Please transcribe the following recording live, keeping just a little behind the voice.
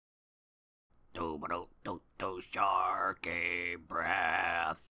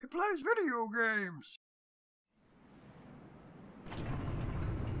SharkyBreath. He plays video games.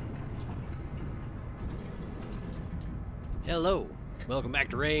 Hello, welcome back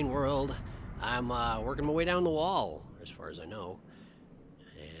to Rain World. I'm working my way down the wall, as far as I know.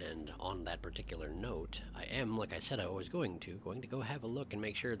 And on that particular note, I am, like I said I was going to go have a look and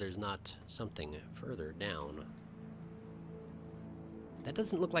make sure there's not something further down. That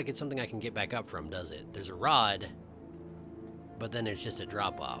doesn't look like it's something I can get back up from, does it? There's a rod, but then it's just a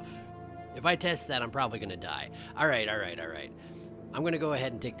drop-off. If I test that, I'm probably going to die. Alright. I'm going to go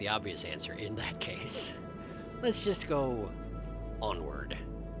ahead and take the obvious answer in that case. Let's just go onward.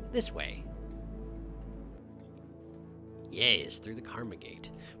 This way. Yes, through the Karma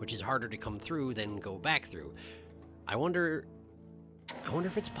Gate, which is harder to come through than go back through. I wonder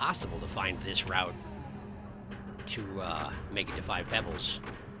if it's possible to find this route to make it to 5 Pebbles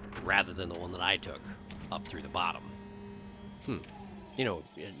rather than the one that I took up through the bottom. You know,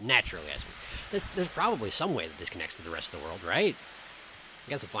 naturally, there's probably some way that this connects to the rest of the world, right? I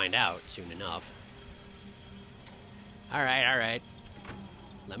guess we'll find out soon enough. Alright.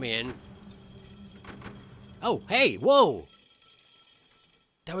 Let me in. Oh, hey, whoa!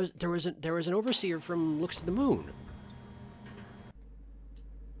 There was an overseer from Looks to the Moon.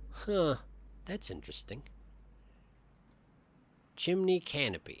 Huh, that's interesting. Chimney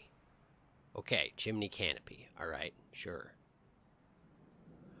canopy. Okay, chimney canopy. Alright, sure.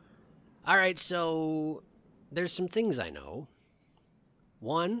 Alright, so there's some things I know.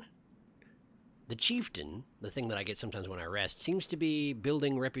 One, the chieftain, the thing that I get sometimes when I rest, seems to be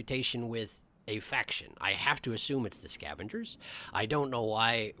building reputation with a faction. I have to assume it's the scavengers. I don't know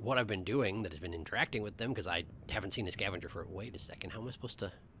what I've been doing that has been interacting with them, because I haven't seen a scavenger for... Wait a second, how am I supposed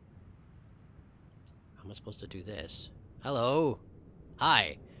to do this? Hello?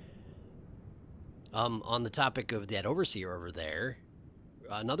 Hi. On the topic of that overseer over there,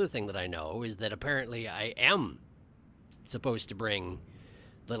 another thing that I know is that apparently I am supposed to bring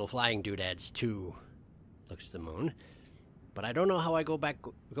little flying doodads to Looks to the Moon, but I don't know how I go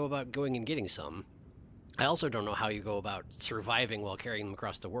about going and getting some. I also don't know how you go about surviving while carrying them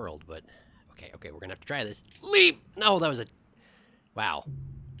across the world, but okay, we're gonna have to try this. Leap! No, that was a... Wow.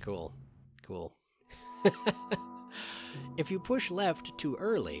 Cool. If you push left too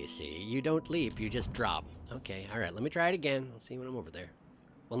early, see, you don't leap, you just drop. Okay, alright, let me try it again. I'll see when I'm over there.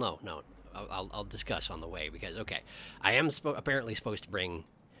 Well, no. I'll discuss on the way, because, okay, I am apparently supposed to bring...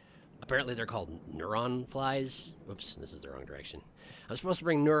 Apparently they're called neuron flies. Whoops, this is the wrong direction. I'm supposed to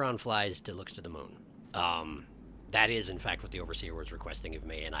bring neuron flies to Looks to the Moon. That is, in fact, what the Overseer was requesting of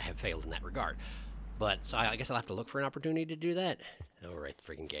me, and I have failed in that regard. But, so I guess I'll have to look for an opportunity to do that. Oh, right, the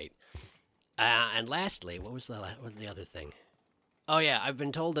freaking gate. And lastly, what was the other thing? Oh, yeah, I've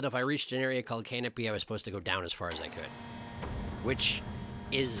been told that if I reached an area called Canopy, I was supposed to go down as far as I could. Which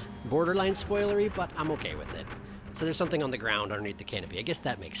is borderline spoilery, but I'm okay with it. So there's something on the ground underneath the canopy. I guess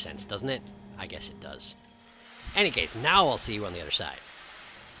that makes sense, doesn't it? I guess it does. Any case, now I'll see you on the other side.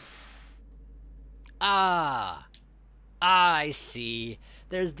 Ah, I see.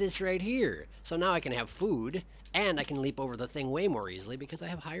 There's this right here. So now I can have food, and I can leap over the thing way more easily because I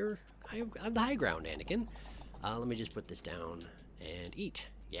have the high ground, Anakin. Let me just put this down and eat.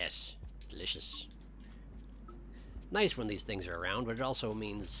 Yes, delicious. Nice when these things are around, but it also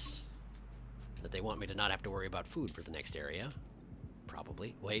means that they want me to not have to worry about food for the next area.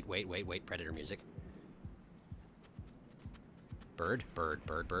 Probably. Wait, predator music. Bird.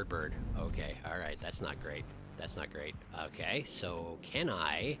 Okay, alright, that's not great. Okay, so can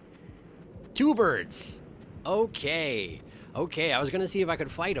I... 2 birds! Okay, I was gonna see if I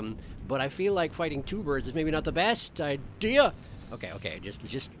could fight them, but I feel like fighting 2 birds is maybe not the best idea. Okay,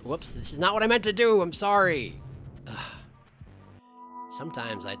 just, whoops, this is not what I meant to do, I'm sorry. Ugh.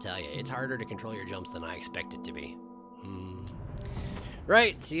 Sometimes, I tell you, it's harder to control your jumps than I expect it to be.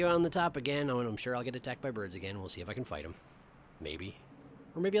 Right, see you on the top again. I'm sure I'll get attacked by birds again. We'll see if I can fight them. Maybe.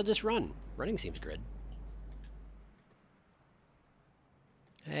 Or maybe I'll just run. Running seems good.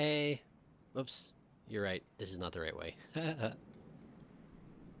 Hey. Oops. You're right. This is not the right way.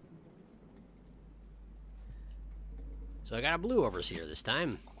 So I got a blue overseer this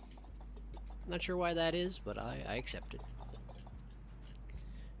time. Not sure why that is, but I accept it.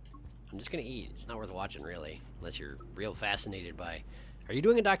 I'm just gonna eat. It's not worth watching, really. Unless you're real fascinated by... Are you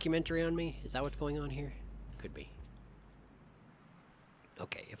doing a documentary on me? Is that what's going on here? Could be.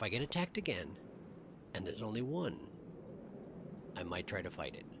 Okay, if I get attacked again, and there's only one, I might try to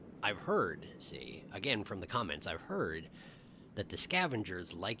fight it. I've heard, see, again from the comments, I've heard that the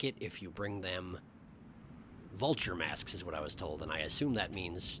scavengers like it if you bring them vulture masks, is what I was told, and I assume that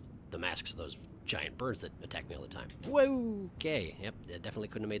means the masks of those giant birds that attack me all the time. Whoa, okay. Yep, I definitely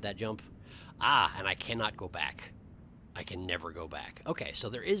couldn't have made that jump. Ah, and I cannot go back. I can never go back. Okay, so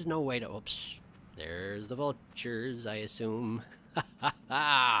there is no way to... Oops. There's the vultures, I assume. Ha ha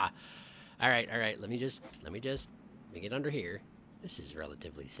ha! Alright, let me get under here. This is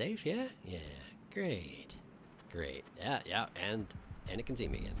relatively safe, yeah? Yeah, great. Great. Yeah, and it can see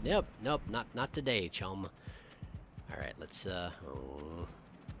me again. Nope, not today, chum. Alright, let's,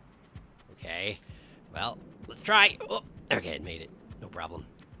 okay. Well, let's try. Oh, okay, it made it. No problem.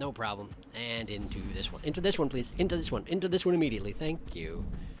 No problem. And into this one. Into this one, please. Into this one. Into this one immediately. Thank you.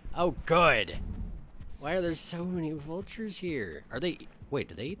 Oh, good. Why are there so many vultures here? Are they... Wait,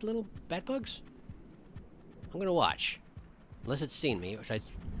 do they eat little bat bugs? I'm gonna watch. Unless it's seen me, which I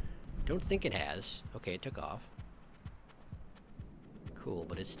don't think it has. Okay, it took off. Cool,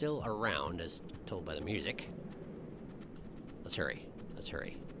 but it's still around, as told by the music. Let's hurry. Let's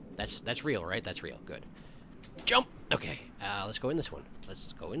hurry. That's real, right? That's real. Good. Jump! Okay, let's go in this one.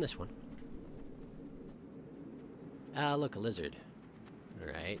 Let's go in this one. Look, a lizard.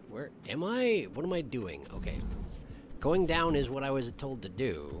 Alright, where am I? What am I doing? Okay. Going down is what I was told to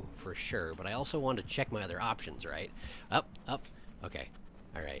do, for sure, but I also want to check my other options, right? Up. Okay.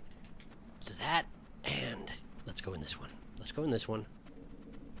 Alright. So that, and let's go in this one. Let's go in this one.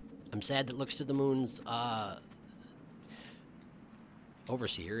 I'm sad that Looks to the Moon's,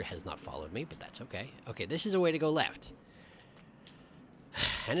 Overseer has not followed me, but that's okay. Okay, this is a way to go left.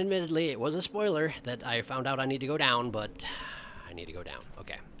 And admittedly, it was a spoiler that I found out I need to go down, but I need to go down.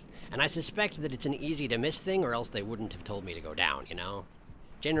 Okay. And I suspect that it's an easy-to-miss thing, or else they wouldn't have told me to go down, you know?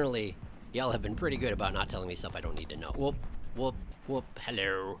 Generally, y'all have been pretty good about not telling me stuff I don't need to know. Whoop.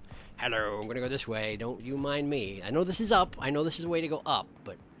 Hello. I'm gonna go this way. Don't you mind me. I know this is up. I know this is a way to go up,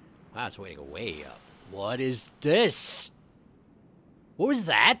 but... Wow, it's a way to go way up. What is this? What was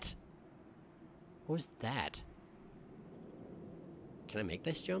that? What was that? Can I make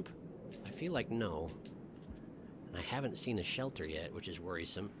this jump? I feel like no. And I haven't seen a shelter yet, which is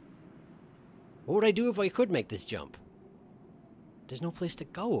worrisome. What would I do if I could make this jump? There's no place to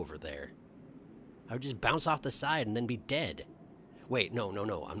go over there. I would just bounce off the side and then be dead. Wait, no.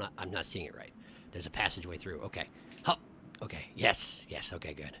 I'm not seeing it right. There's a passageway through. Okay. Huh. Okay. Yes.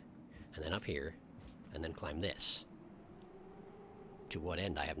 Okay, good. And then up here, and then climb this. To what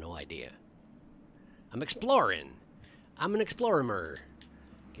end, I have no idea. I'm exploring. I'm an explorer.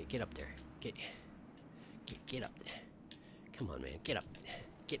 Get up there. Get up there. Come on, man. Get up.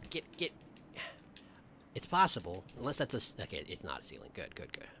 Get. It's possible. Unless that's a... Okay, it's not a ceiling. Good.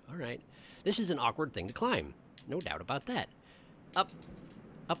 All right. This is an awkward thing to climb. No doubt about that. Up,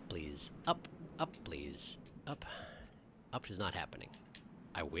 please. Up, please. Up is not happening.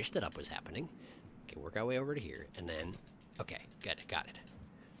 I wish that up was happening. Okay, work our way over to here, and then... Okay, got it.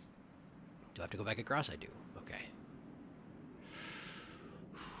 Do I have to go back across? I do. Okay.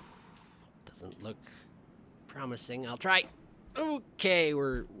 Doesn't look promising. I'll try. Okay,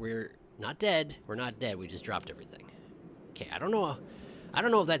 we're not dead. We're not dead. We just dropped everything. Okay, I don't know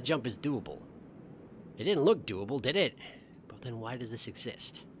if that jump is doable. It didn't look doable, did it? But then why does this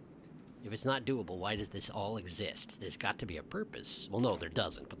exist? If it's not doable, why does this all exist? There's got to be a purpose. Well, no, there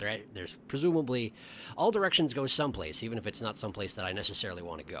doesn't. But there's presumably... All directions go someplace, even if it's not someplace that I necessarily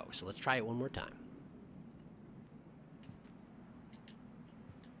want to go. So let's try it one more time.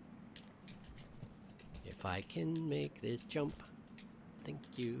 If I can make this jump. Thank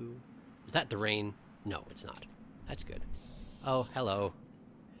you. Is that the rain? No, it's not. That's good. Oh, hello.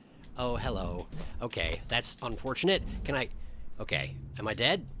 Oh, hello. Okay, that's unfortunate. Can I... Okay, am I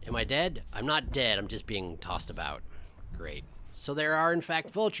dead? I'm not dead, I'm just being tossed about. Great. So there are, in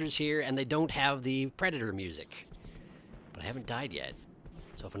fact, vultures here, and they don't have the predator music. But I haven't died yet.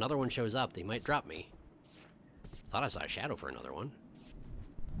 So if another one shows up, they might drop me. Thought I saw a shadow for another one.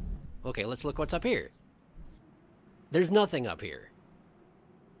 Okay, let's look what's up here. There's nothing up here.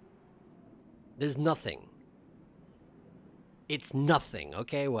 There's nothing. It's nothing.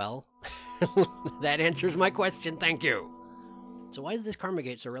 Okay, well, that answers my question. Thank you. So why is this karma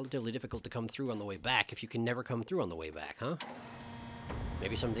gate so relatively difficult to come through on the way back if you can never come through on the way back, huh?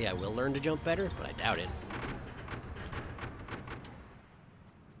 Maybe someday I will learn to jump better, but I doubt it.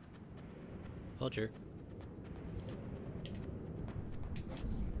 Vulture.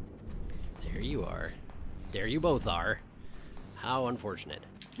 There you are. There you both are. How unfortunate.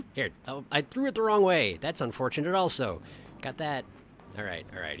 Here, oh, I threw it the wrong way. That's unfortunate also. Got that. Alright.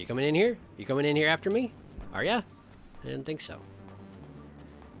 You coming in here? You coming in here after me? Are ya? I didn't think so.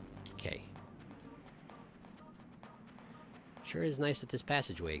 Okay. Sure is nice that this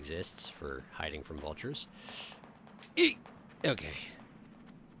passageway exists for hiding from vultures. Eek! Okay.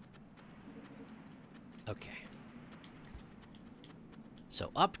 Okay.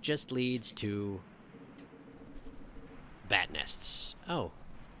 So up just leads to bat nests. Oh.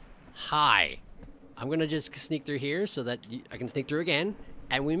 Hi. I'm gonna just sneak through here so that I can sneak through again,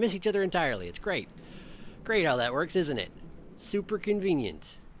 and we miss each other entirely. It's great. Great how that works, isn't it? Super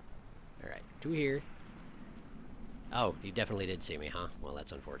convenient. Alright, through here. Oh, you definitely did see me, huh? Well,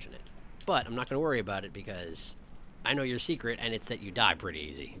 that's unfortunate. But I'm not gonna worry about it because I know your secret, and it's that you die pretty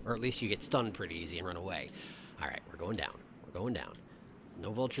easy. Or at least you get stunned pretty easy and run away. Alright, we're going down. We're going down.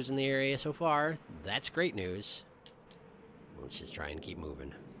 No vultures in the area so far. That's great news. Let's just try and keep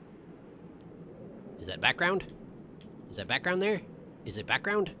moving. Is that background? Is that background there? Is it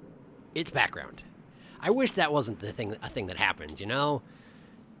background? It's background. I wish that wasn't a thing that happens, you know?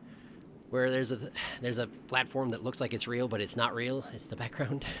 Where there's a platform that looks like it's real, but it's not real. It's the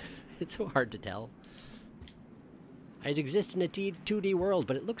background. It's so hard to tell. I'd exist in a 2D world,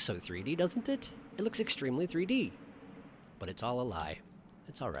 but it looks so 3D, doesn't it? It looks extremely 3D. But it's all a lie.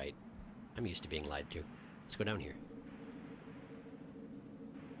 It's alright. I'm used to being lied to. Let's go down here.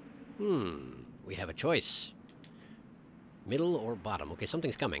 We have a choice. Middle or bottom. Okay,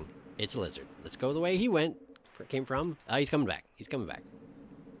 something's coming. It's a lizard. Let's go the way he came from. He's coming back. He's coming back.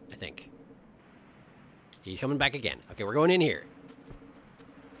 I think. He's coming back again. Okay, we're going in here.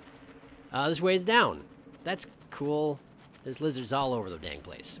 This way is down. That's cool. There's lizards all over the dang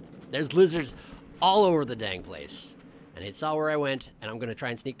place. There's lizards all over the dang place. And it saw where I went, and I'm going to try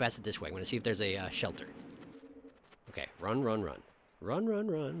and sneak past it this way. I'm going to see if there's a shelter. Okay, run, run, run. Run, run,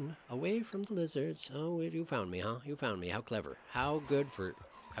 run. Away from the lizards. Oh, you found me, huh? You found me. How clever. How good for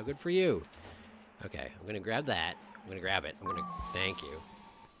you. Okay, I'm going to grab that. I'm going to grab it. Thank you.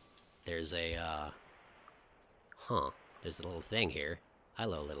 There's a, there's a little thing here.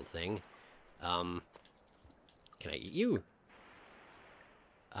 Hello, little thing. Can I eat you?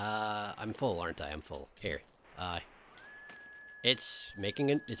 I'm full, aren't I? I'm full. Here. It's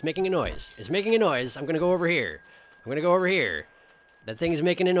making a noise. It's making a noise. I'm gonna go over here. That thing is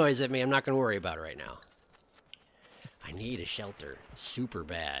making a noise at me. I'm not gonna worry about it right now. I need a shelter. Super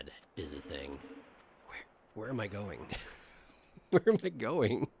bad is the thing. Where am I going? Where am I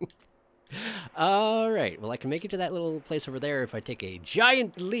going? Alright, well I can make it to that little place over there if I take a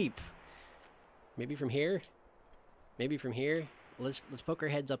giant leap. Maybe from here? Maybe from here? Let's poke our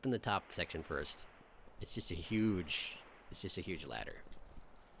heads up in the top section first. It's just a huge ladder.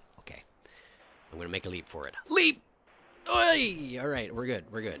 Okay. I'm gonna make a leap for it. Leap! Oi! Alright, we're good.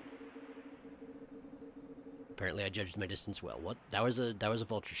 Apparently I judged my distance well. What? That was a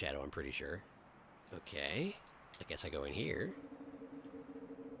vulture shadow, I'm pretty sure. Okay. I guess I go in here.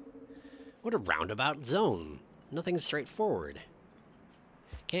 What a roundabout zone. Nothing's straightforward.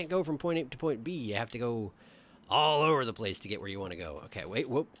 Can't go from point A to point B. You have to go all over the place to get where you want to go. Okay, wait,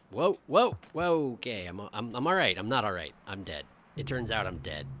 whoa. Okay, I'm all right. I'm not all right. I'm dead. It turns out I'm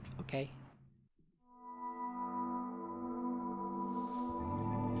dead. Okay.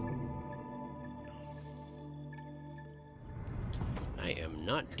 I am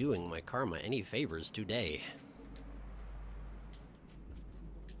not doing my karma any favors today.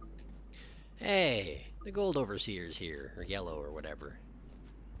 Hey, the gold overseer's here, or yellow, or whatever.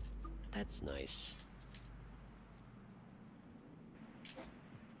 That's nice.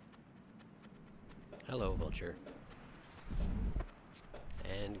 Hello, vulture.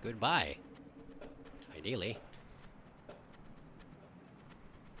 And goodbye. Ideally.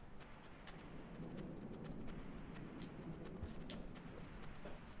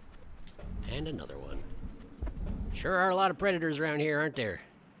 And another one. Sure are a lot of predators around here, aren't there?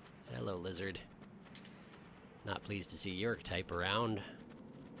 Hello, lizard. Not pleased to see your type around.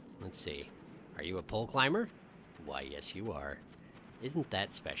 Let's see. Are you a pole climber? Why, yes, you are. Isn't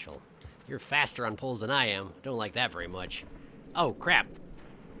that special? You're faster on poles than I am. Don't like that very much. Oh, crap.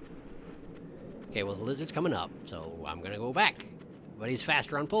 Okay, well, the lizard's coming up, so I'm gonna go back. But he's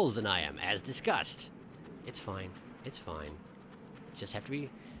faster on poles than I am, as discussed. It's fine. It's fine.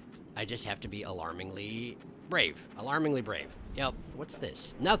 I just have to be alarmingly brave. Alarmingly brave. Yep. What's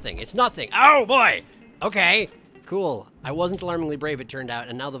this? Nothing. It's nothing. Oh, boy! Okay. Cool. I wasn't alarmingly brave, it turned out,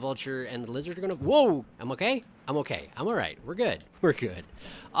 and now the vulture and the lizard are gonna... Whoa! I'm okay? I'm okay. I'm alright. We're good. We're good.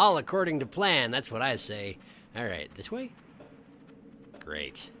 All according to plan. That's what I say. Alright. This way?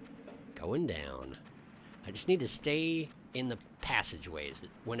 Great. Going down. I just need to stay in the passageways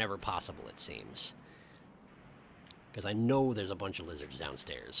whenever possible, it seems. Because I know there's a bunch of lizards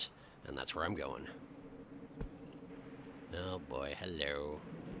downstairs, and that's where I'm going. Oh boy, hello.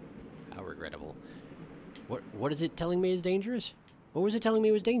 How regrettable. What is it telling me is dangerous? What was it telling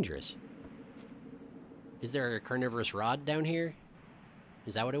me was dangerous? Is there a carnivorous rod down here?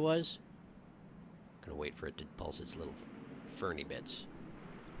 Is that what it was? Gonna wait for it to pulse its little ferny bits.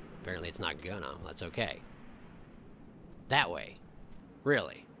 Apparently it's not gonna. That's okay. That way.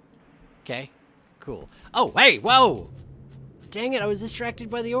 Really? Okay. Cool. Oh, hey, whoa! Dang it, I was distracted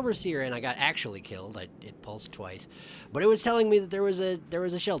by the overseer and I got actually killed. It pulsed twice. But it was telling me that there was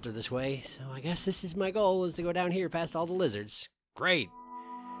a shelter this way, so I guess this is my goal, is to go down here past all the lizards. Great.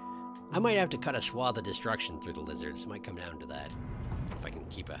 I might have to cut a swath of destruction through the lizards. It might come down to that. If I can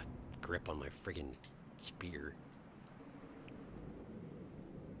keep a grip on my friggin' spear.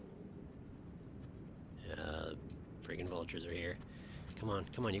 Friggin' vultures are here. Come on,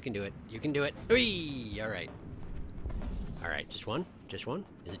 you can do it. You can do it. Whee! Alright. Alright, just one? Just one?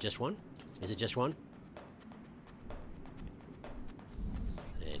 Is it just one? Is it just one?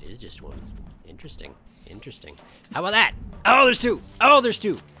 It is just one. Interesting. Interesting. How about that? Oh, there's two! Oh, there's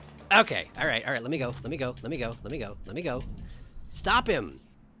two! Okay, alright, let me go. Let me go. Let me go. Let me go. Let me go. Stop him!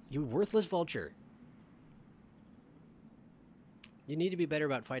 You worthless vulture. You need to be better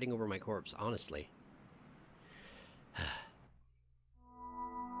about fighting over my corpse, honestly.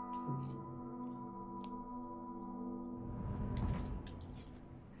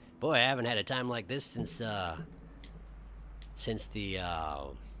 Boy, I haven't had a time like this since the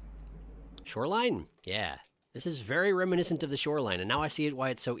shoreline. Yeah, this is very reminiscent of the shoreline, and now I see why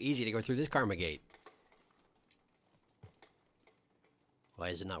it's so easy to go through this karma gate. Why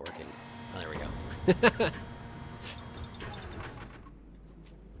is it not working? Oh, there we go.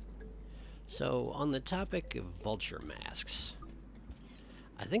 So, on the topic of vulture masks,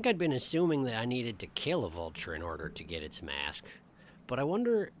 I think I'd been assuming that I needed to kill a vulture in order to get its mask, but I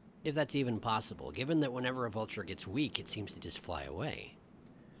wonder if that's even possible, given that whenever a vulture gets weak, it seems to just fly away.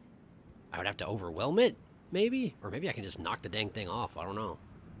 I would have to overwhelm it, maybe? Or maybe I can just knock the dang thing off, I don't know.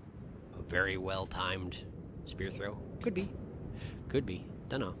 A very well-timed spear throw? Could be. Could be.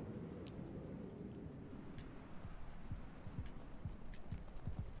 Dunno.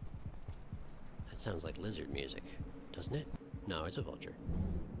 That sounds like lizard music, doesn't it? No, it's a vulture.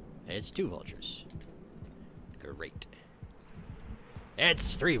 It's two vultures. Great.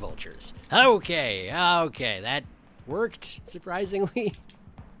 It's three vultures. Okay, okay, that worked, surprisingly.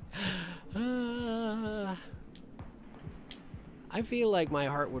 I feel like my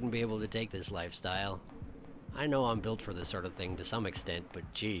heart wouldn't be able to take this lifestyle. I know I'm built for this sort of thing to some extent,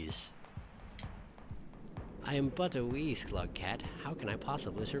 but geez. I am but a wee slug cat. How can I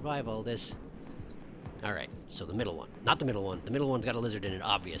possibly survive all this? Alright, so the middle one. Not the middle one. The middle one's got a lizard in it,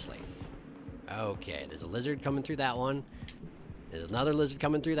 obviously. Okay, there's a lizard coming through that one. There's another lizard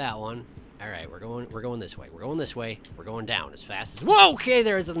coming through that one. Alright, we're going this way. We're going this way. We're going down as fast as... Whoa, okay,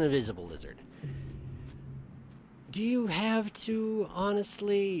 there's an invisible lizard. Do you have to,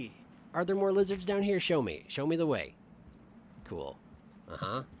 honestly... Are there more lizards down here? Show me. Show me the way. Cool.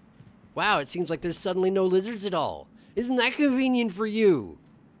 Uh-huh. Wow, it seems like there's suddenly no lizards at all. Isn't that convenient for you?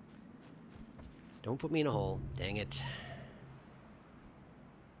 Don't put me in a hole. Dang it.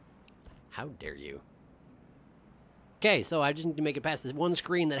 How dare you? Okay, so I just need to make it past this one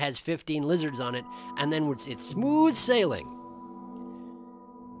screen that has 15 lizards on it, and then it's smooth sailing.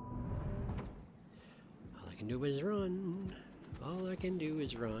 All I can do is run. All I can do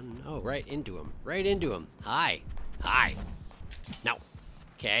is run. Oh, right into him. Right into him. Hi. Hi. No.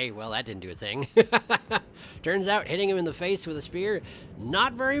 Okay, well, that didn't do a thing. Turns out hitting him in the face with a spear,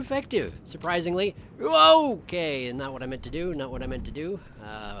 not very effective, surprisingly. Whoa! Okay, not what I meant to do, not what I meant to do.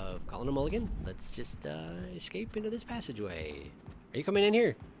 Calling a mulligan. Let's just escape into this passageway. Are you coming in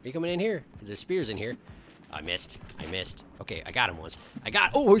here? Are you coming in here? Because there's spears in here. I missed. I missed. Okay, I got him once.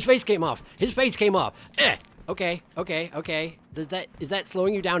 Oh, his face came off. His face came off. Okay, okay, okay. Is that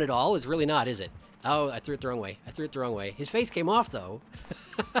slowing you down at all? It's really not, is it? Oh, I threw it the wrong way. I threw it the wrong way. His face came off, though.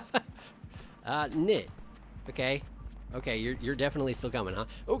 Nit. Okay. Okay, you're definitely still coming, huh?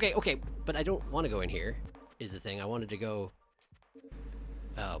 Okay, okay, but I don't want to go in here, is the thing. I wanted to go...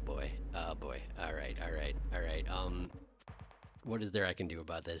 Oh, boy. Oh, boy. Alright, alright, alright. What is there I can do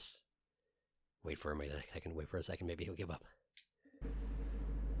about this? Wait for him. I can wait for a second. Maybe he'll give up.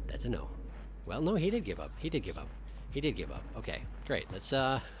 That's a no. Well, no, he did give up. He did give up. He did give up. Okay, great. Let's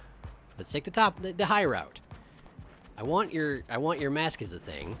take the high route. I want your mask as the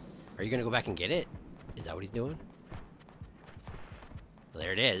thing. Are you gonna go back and get it? Is that what he's doing? Well,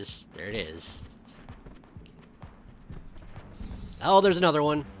 there it is. There it is. Oh, there's another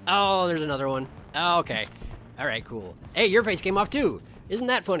one. Oh, there's another one. Oh, okay. All right, cool. Hey, your face came off too. Isn't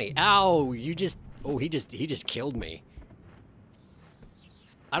that funny? Ow, you just... Oh, he just killed me.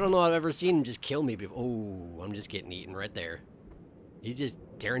 I don't know I've ever seen him just kill me before. Oh, I'm just getting eaten right there. He's just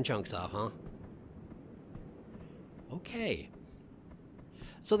tearing chunks off, huh? Okay.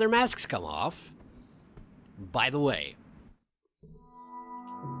 So their masks come off. By the way.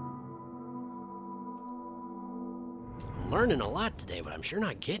 I'm learning a lot today, but I'm sure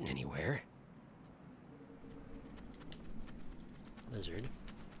not getting anywhere. Lizard.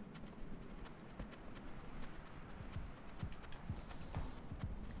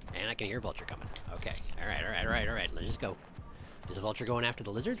 And I can hear Vulture coming. Okay. Alright. Let's just go. Is the Vulture going after the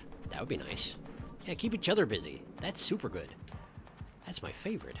lizard? That would be nice. Yeah, keep each other busy. That's super good. That's my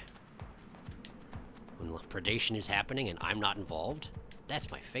favorite. When predation is happening and I'm not involved, that's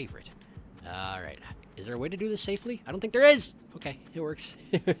my favorite. Alright. Is there a way to do this safely? I don't think there is! Okay, it works.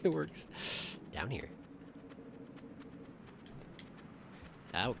 It works. Down here.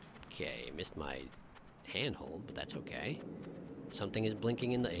 Okay, missed my handhold, but that's okay. Something is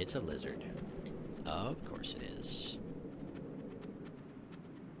blinking in the... It's a lizard. Of course it is.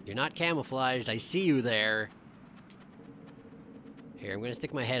 You're not camouflaged. I see you there. Here, I'm gonna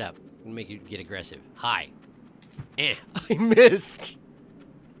stick my head up. I'm gonna make you get aggressive. Hi. I missed.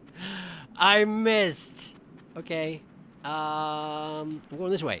 I missed. Okay. I'm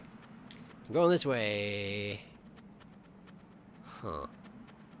going this way. I'm going this way. Huh.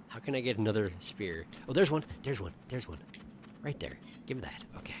 How can I get another spear? Oh, there's one. There's one. There's one. Right there. Give me that.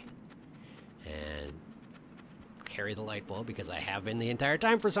 Okay. And carry the light bulb because I have been the entire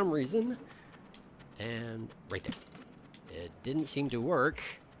time for some reason. And right there. It didn't seem to work.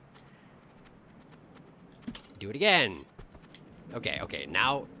 Do it again. Okay.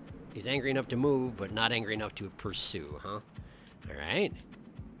 Now he's angry enough to move, but not angry enough to pursue, huh? All right.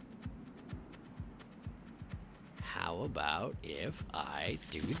 How about if I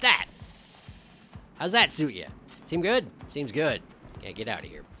do that? How's that suit you? Seem good? Seems good. Yeah, get out of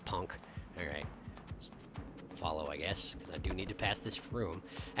here, punk. All right. Follow, I guess, because I do need to pass this room.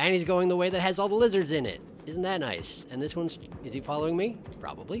 And he's going the way that has all the lizards in it. Isn't that nice? And this one's... Is he following me?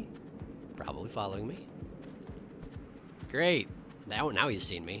 Probably. Probably following me. Great. Now he's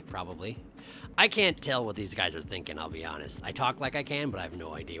seen me, probably. I can't tell what these guys are thinking, I'll be honest. I talk like I can, but I have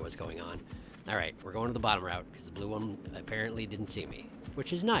no idea what's going on. All right, we're going to the bottom route, because the blue one apparently didn't see me,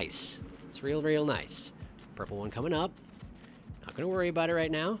 which is nice. It's real, real nice. Purple one coming up. Not going to worry about it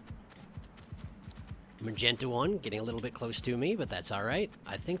right now. Magenta one getting a little bit close to me, but that's all right.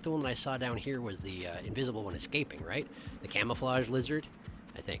 I think the one that I saw down here was the invisible one escaping, right? The camouflage lizard,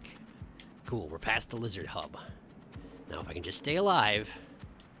 I think. Cool, we're past the lizard hub. Now, if I can just stay alive.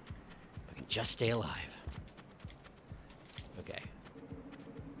 If I can just stay alive. Okay.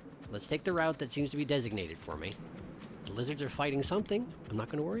 Let's take the route that seems to be designated for me. The lizards are fighting something. I'm not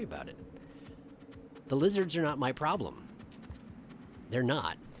going to worry about it. The lizards are not my problem. They're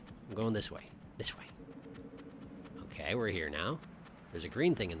not. I'm going this way. This way. Okay, we're here now. There's a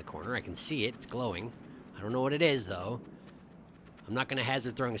green thing in the corner. I can see it. It's glowing. I don't know what it is, though. I'm not going to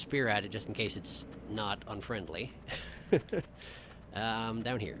hazard throwing a spear at it just in case it's not unfriendly.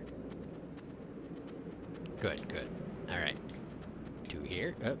 Down here. Good. All right. Two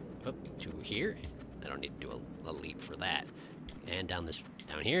here. Up. Two here. I don't need to do a leap for that. And down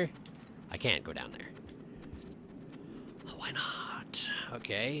here. I can't go down there. Oh, why not?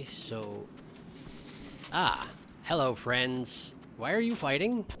 Okay, so... Hello, friends. Why are you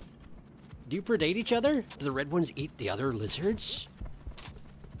fighting? Do you predate each other? Do the red ones eat the other lizards?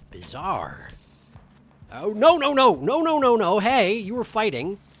 Bizarre. Oh, no. Hey, you were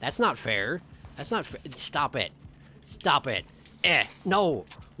fighting. That's not fair. That's not fair. Stop it. Stop it. No.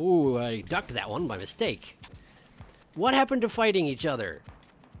 Ooh, I ducked that one by mistake. What happened to fighting each other?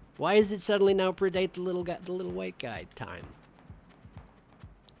 Why is it suddenly now predate the little guy, the little white guy time?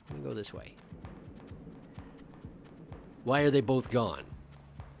 Let me go this way. Why are they both gone?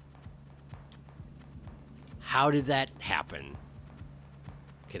 How did that happen?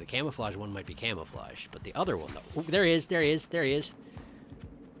 Okay, the camouflage one might be camouflage, but the other one, though. Ooh, there he is.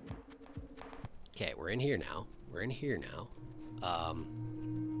 Okay, we're in here now.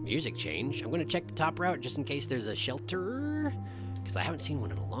 Music change. I'm going to check the top route just in case there's a shelter, because I haven't seen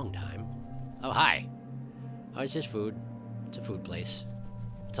one in a long time. Oh, hi. Oh, it's just food. It's a food place.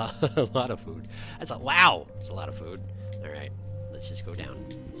 It's a lot of food. Wow! It's a lot of food. All right, let's just go down.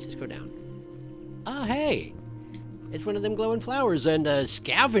 Oh, hey! It's one of them glowing flowers and a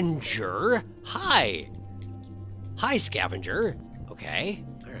scavenger. Hi! Hi, scavenger. Okay,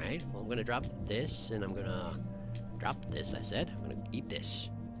 all right. Well, I'm gonna drop this, and I'm gonna drop this, I said. I'm gonna eat this.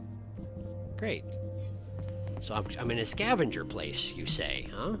 Great. So I'm in a scavenger place, you say,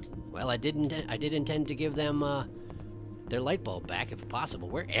 huh? Well, I did intend to give them their light bulb back if possible.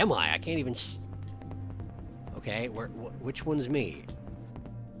 Where am I? I can't even... Okay, which one's me?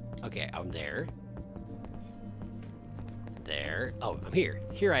 Okay, I'm there. There. Oh, I'm here.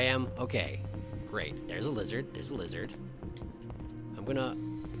 Here I am. Okay. great. There's a lizard. There's a lizard. I'm gonna...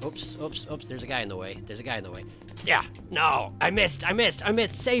 Oops, oops, oops. There's a guy in the way. There's a guy in the way. Yeah. No. I missed. I missed. I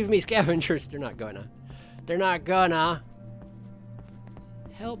missed. Save me, scavengers. They're not gonna. They're not gonna.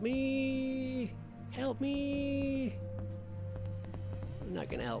 Help me. Help me. They're not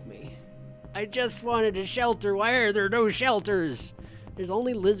gonna help me. I just wanted a shelter. Why are there no shelters? There's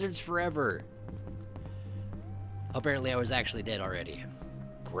only lizards forever. Apparently I was actually dead already.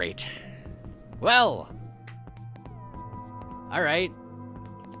 Great. Well. Alright.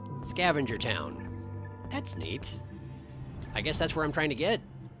 Scavenger Town. That's neat. I guess that's where I'm trying to get.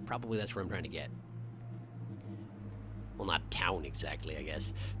 Probably that's where I'm trying to get. Well, not town exactly, I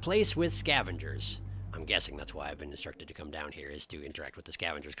guess. Place with scavengers. I'm guessing that's why I've been instructed to come down here, is to interact with the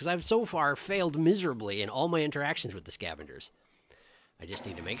scavengers, because I've so far failed miserably in all my interactions with the scavengers. I just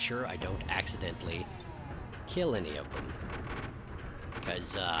need to make sure I don't accidentally kill any of them.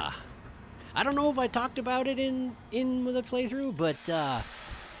 Because, I don't know if I talked about it in the playthrough, but,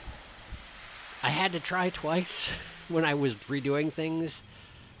 I had to try twice when I was redoing things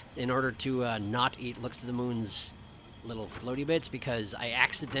in order to, not eat Looks to the Moon's little floaty bits, because I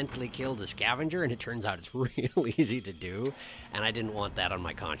accidentally killed a scavenger, and it turns out it's real easy to do, and I didn't want that on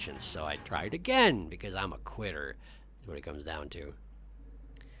my conscience, so I tried again, because I'm a quitter, is what it comes down to.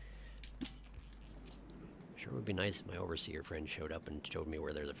 Sure would be nice if my overseer friend showed up and showed me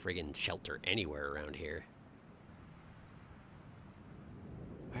where there's a friggin' shelter anywhere around here.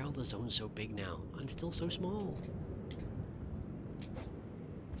 Why are all the zones so big now? I'm still so small.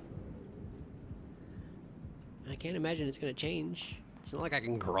 I can't imagine it's gonna change. It's not like I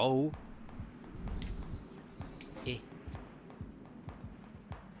can grow. Eh.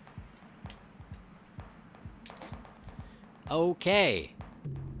 Okay.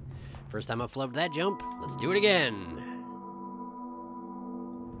 First time I've flubbed that jump. Let's do it again.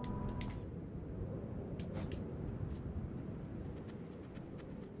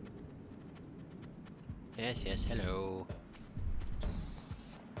 Yes, yes, hello.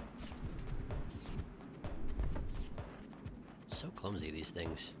 So clumsy, these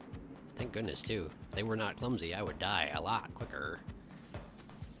things. Thank goodness, too. If they were not clumsy, I would die a lot quicker.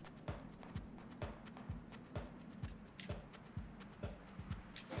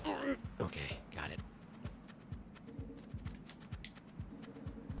 Okay, got it.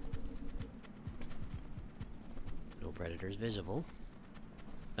 No predators visible.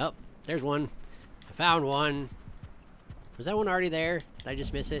 Oh, there's one. I found one. Was that one already there? Did I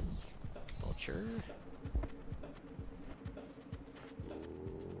just miss it? Vulture.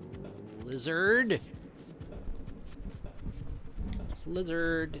 Lizard.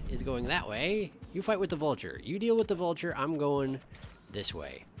 Lizard is going that way. You fight with the vulture. You deal with the vulture. I'm going this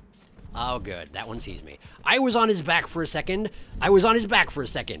way. Oh, good. That one sees me. I was on his back for a second. I was on his back for a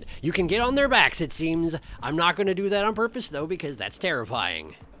second. You can get on their backs, it seems. I'm not going to do that on purpose, though, because that's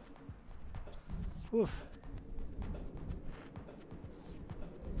terrifying. Oof.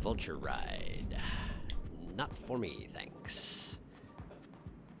 Vulture ride. Not for me, thanks.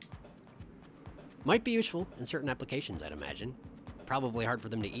 Might be useful in certain applications, I'd imagine. Probably hard for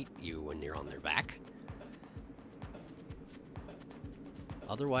them to eat you when you're on their back.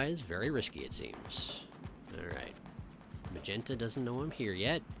 Otherwise, very risky, it seems. Alright. Magenta doesn't know I'm here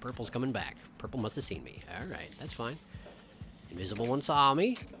yet. Purple's coming back. Purple must have seen me. Alright, that's fine. Invisible one saw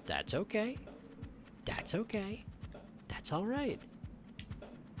me. That's okay. That's okay. That's alright.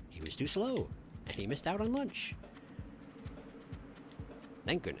 He was too slow, and he missed out on lunch.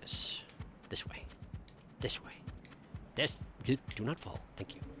 Thank goodness. This way. This way. This. Do not fall.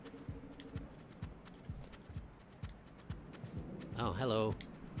 Thank you. Oh, hello.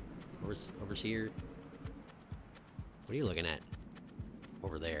 Overseer. What are you looking at?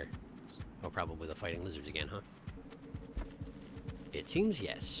 Over there. Oh, probably the fighting lizards again, huh? It seems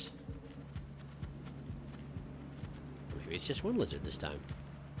yes. Maybe it's just one lizard this time.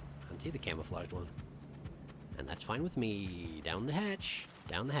 I don't see the camouflaged one. And that's fine with me. Down the hatch.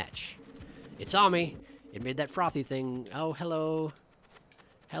 Down the hatch. It saw me. It made that frothy thing. Oh, hello.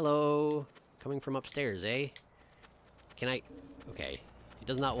 Hello. Coming from upstairs, eh? Can I... Okay. He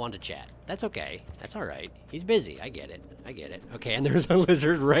does not want to chat. That's okay. That's alright. He's busy. I get it. I get it. Okay, and there's a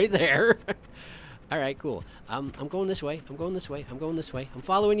lizard right there. Alright, cool. I'm going this way. I'm going this way. I'm going this way. I'm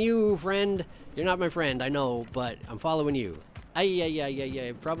following you, friend. You're not my friend, I know, but I'm following you.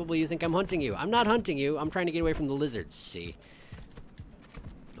 Ay. Probably you think I'm hunting you. I'm not hunting you. I'm trying to get away from the lizards, see?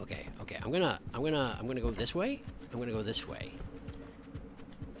 Okay. I'm gonna go this way. I'm gonna go this way.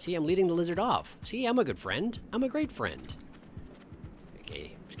 See, I'm leading the lizard off. See, I'm a good friend. I'm a great friend.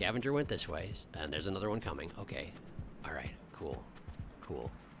 Okay, scavenger went this way, and there's another one coming. Okay. Alright, cool.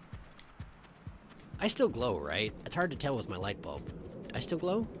 I still glow, right? It's hard to tell with my light bulb. I still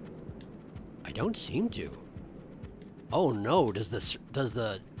glow? I don't seem to. Oh no, does the shoot,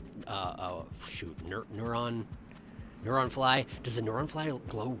 neuron fly, does the neuron fly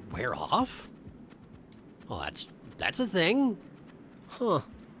glow wear off? Oh, that's a thing. Huh.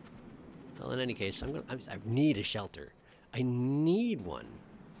 Well, in any case, I need a shelter. I need one.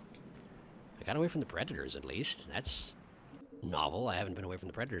 I got away from the predators, at least. That's novel. I haven't been away from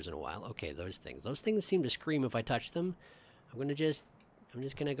the predators in a while. Okay, those things seem to scream if I touch them. I'm just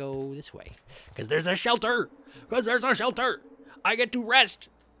gonna go this way. Because there's a shelter! Because there's a shelter! I get to rest!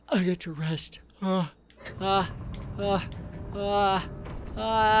 I get to rest. I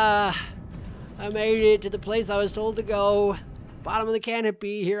made it to the place I was told to go. Bottom of the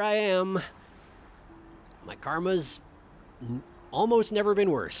canopy, here I am. My karma's almost never been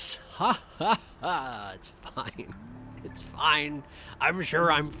worse. Ha ha ha, it's fine. It's fine. I'm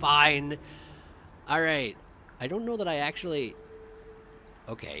sure I'm fine. Alright. I don't know that I actually...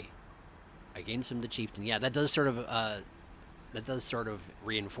 Okay. I gained some of the chieftain. Yeah, that does sort of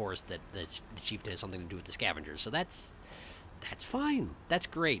reinforce that the chieftain has something to do with the scavengers. So that's fine. That's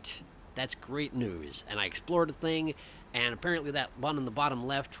great. That's great news. And I explored a thing, and apparently that one on the bottom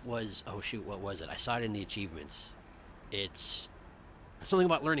left was... Oh, shoot, what was it? I saw it in the achievements. It's something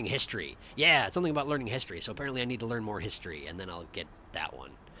about learning history. Yeah, it's something about learning history. So apparently I need to learn more history, and then I'll get that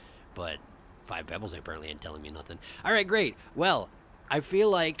one. But 5 pebbles apparently ain't telling me nothing. All right, great. Well, I feel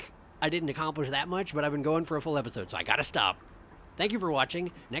like I didn't accomplish that much, but I've been going for a full episode, so I gotta stop. Thank you for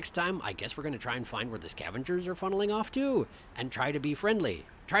watching. Next time, I guess we're going to try and find where the scavengers are funneling off to, and try to be friendly.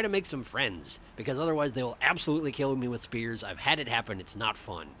 Try to make some friends, because otherwise they will absolutely kill me with spears. I've had it happen. It's not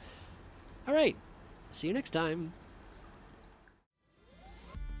fun. All right. See you next time.